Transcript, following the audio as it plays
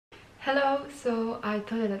Hello, so I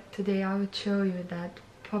thought that today I would show you that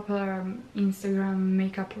popular Instagram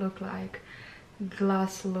makeup look, like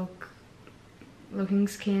glass looking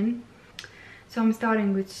skin. So I'm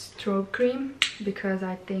starting with Strobe Cream because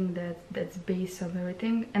I think that that's base of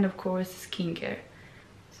everything, and of course skincare.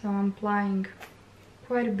 So I'm applying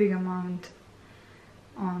quite a big amount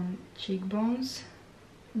on cheekbones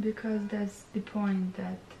because that's the point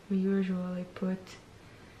that we usually put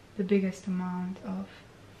the biggest amount of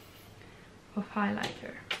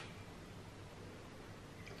highlighter.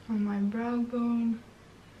 On my brow bone,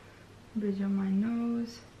 bridge of my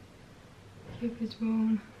nose, cupid's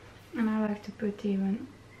bone, and I like to put even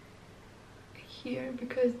here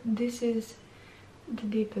because this is the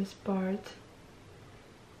deepest part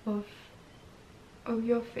of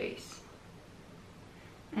your face,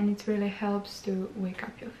 and it really helps to wake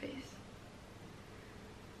up your face.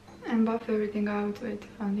 And buff everything out with a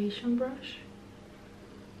foundation brush.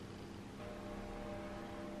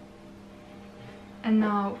 And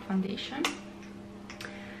now foundation.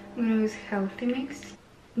 I'm gonna use Healthy Mix.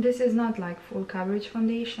 This is not like full coverage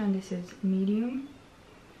foundation, this is medium,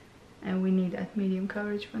 and we need that medium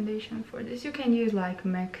coverage foundation for this. You can use like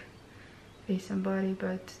MAC Face and Body,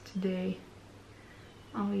 but today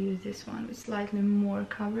I'll use this one with slightly more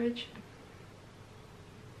coverage.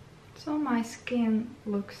 So my skin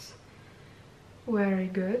looks very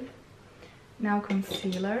good. Now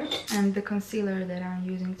concealer, and the concealer that I'm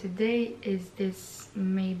using today is this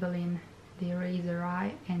Maybelline the Razor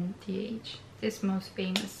Eye NTH, this most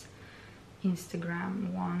famous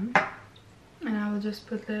Instagram one. And I will just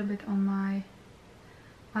put a little bit on my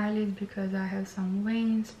eyelid because I have some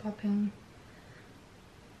veins popping.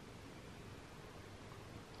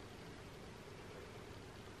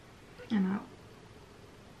 And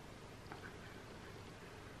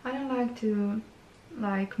I don't like to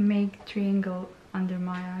make triangle under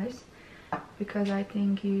my eyes because I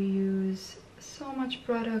think you use so much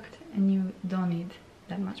product and you don't need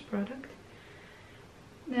that much product.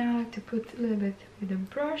 Then I like to put a little bit with a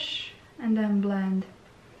brush and then blend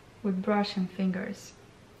with brush and fingers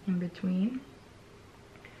in between.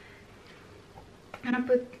 And I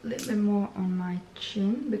put a little bit more on my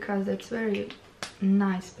chin because that's very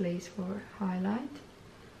nice place for highlight.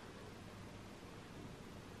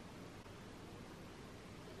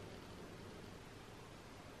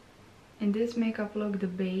 In this makeup look, the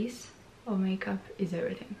base of makeup is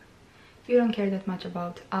everything. You don't care that much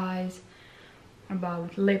about eyes,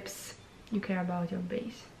 about lips, you care about your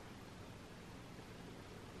base.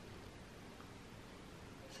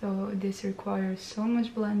 So this requires so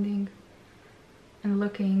much blending and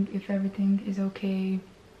looking if everything is okay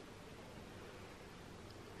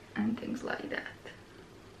and things like that.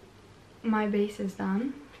 My base is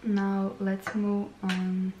done. Now let's move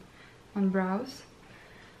on brows.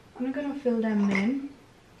 I'm gonna fill them in.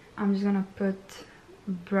 I'm just gonna put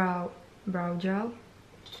brow gel.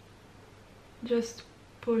 Just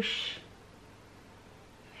push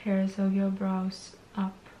hairs of your brows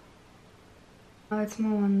up. Now let's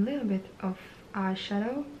move on a little bit of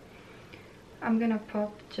eyeshadow. I'm gonna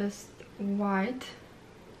pop just white,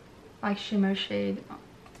 like shimmer shade,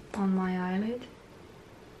 on my eyelid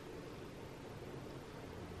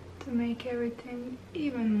to make everything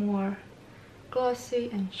even more glossy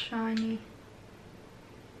and shiny.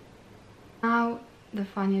 Now the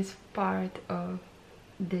funniest part of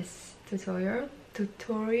this tutorial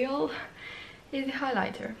is the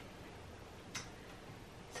highlighter.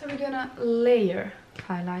 So we're gonna layer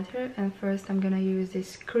highlighter, and first I'm gonna use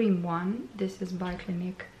this cream one. This is by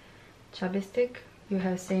Clinique Chubby stick. You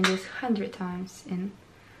have seen this 100 times in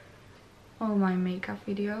all my makeup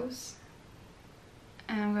videos.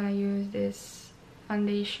 And I'm gonna use this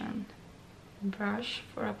foundation brush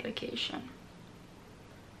for application,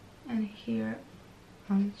 and here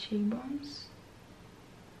on the cheekbones,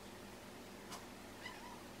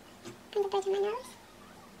 on the bridge of my nose.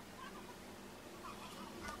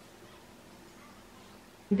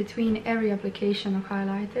 Between every application of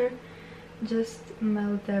highlighter, just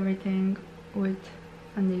melt everything with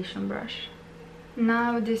foundation brush.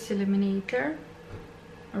 Now this Illuminator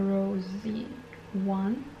Rosy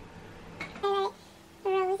one.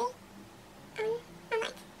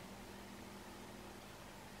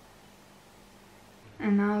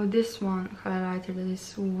 And now this one highlighter that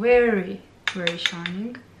is very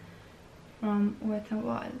shining from Wet n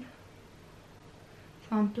Wild.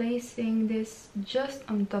 So I'm placing this just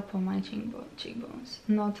on top of my cheekbones,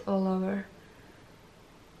 not all over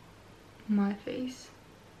my face.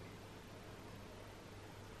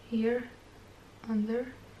 Here,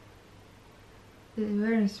 under. This is a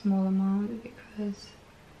very small amount because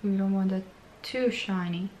we don't want that too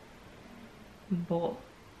shiny. ball.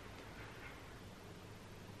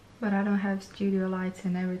 But I don't have studio lights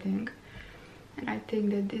and everything, and I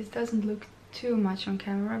think that this doesn't look too much on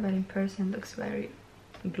camera, but in person looks very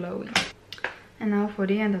glowing. And now for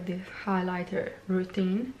the end of this highlighter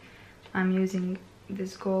routine, I'm using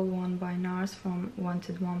this gold one by Nars from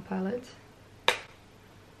Wanted One palette.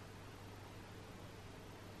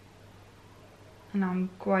 And I'm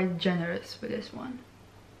quite generous with this one.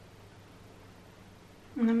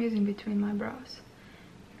 And I'm using between my brows,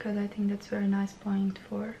 because I think that's a very nice point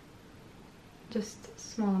for just a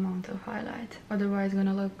small amount of highlight. Otherwise it's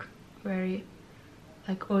gonna look very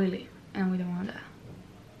like oily, and we don't want that.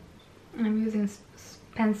 And I'm using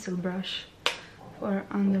pencil brush for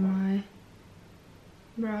under my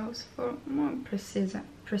brows for more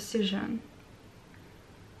precision.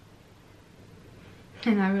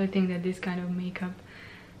 And I really think that this kind of makeup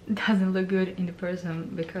doesn't look good in the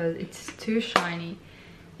person, because it's too shiny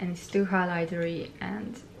and it's too highlightery,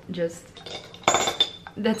 and just,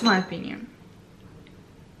 that's my opinion.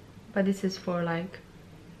 But this is for like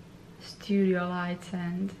studio lights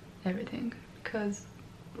and everything, because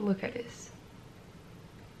look at this.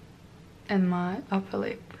 And my upper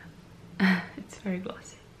lip, it's very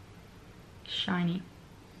glossy, shiny,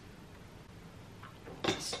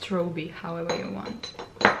 strobe, however you want.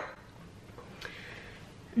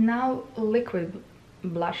 Now liquid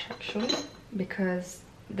blush, actually, because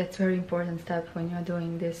that's a very important step when you're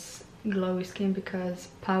doing this glowy skin, because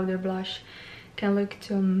powder blush can look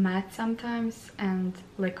too matte sometimes, and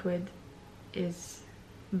liquid is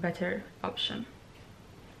a better option.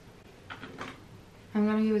 I'm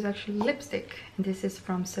gonna use actually lipstick, and this is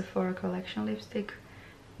from Sephora collection lipstick,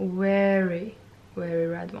 very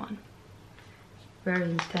red one, very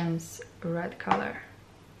intense red color.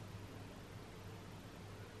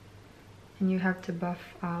 And you have to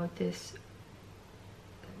buff out this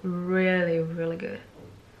really good.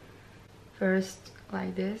 First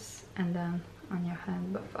like this, and then on your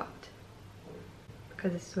hand buff out,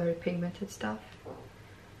 because it's very pigmented stuff.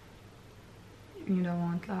 You don't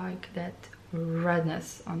want like that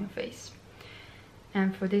redness on your face.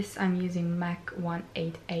 And for this I'm using MAC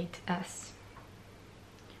 188S.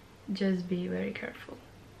 Just be very careful.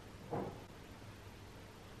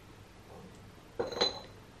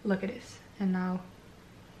 Look at this. And now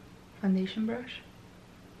foundation brush.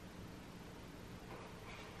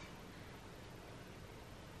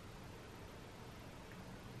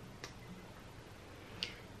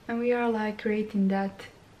 And we are like creating that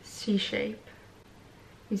C shape.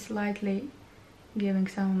 We're slightly giving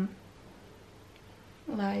some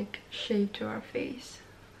like shape to our face.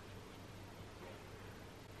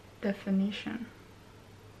 Definition.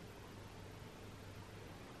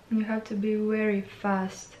 You have to be very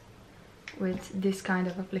fast with this kind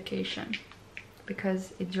of application,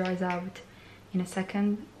 because it dries out in a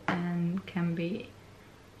second and can be,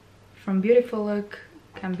 from beautiful look,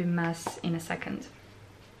 can be mess in a second.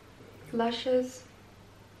 Lashes,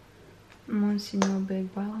 Monsieur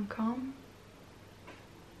Big by Lancome.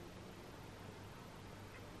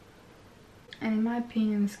 And in my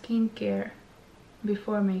opinion, skincare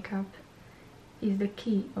before makeup is the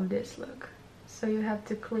key of this look. So you have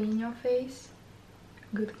to clean your face,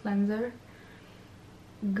 good cleanser,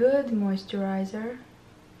 good moisturizer,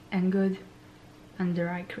 and good under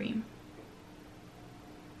eye cream,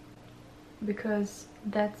 because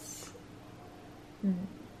that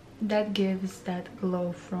gives that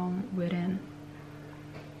glow from within.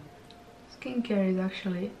 Skincare is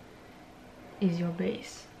actually your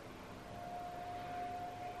base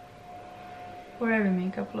for every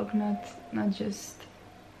makeup look, not just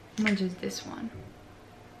this one.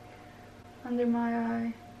 Under my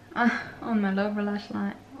eye, on my lower lash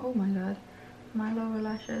line. Oh my god, my lower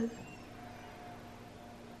lashes.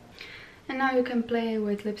 And now you can play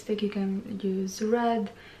with lipstick. You can use red,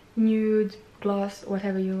 nude, gloss,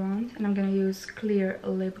 whatever you want. And I'm gonna use clear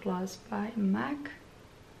lip gloss by MAC.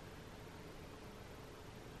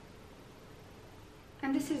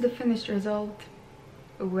 And this is the finished result.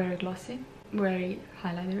 Very glossy, very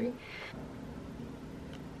highlightery.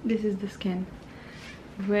 This is the skin.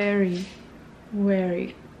 Very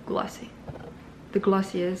glossy. The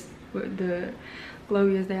glossiest, the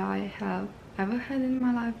glowiest that I have ever had in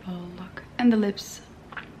my life. Oh look. And the lips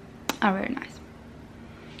are very nice.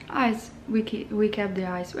 Eyes, we kept the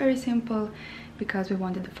eyes very simple, because we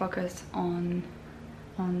wanted to focus on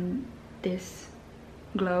this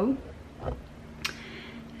glow.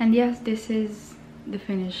 And yes, this is the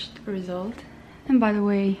finished result. And by the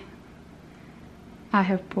way, I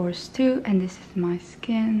have pores too, and this is my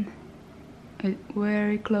skin.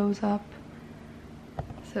 Very close up,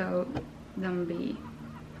 so don't be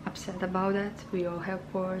upset about that. We all have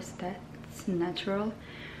pores, that's natural.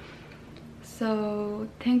 So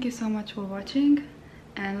thank you so much for watching,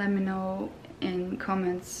 and let me know in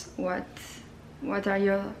comments what are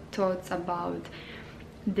your thoughts about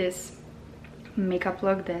this makeup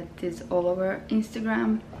look that is all over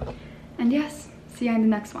Instagram. And yes, see you in the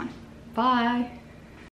next one. Bye.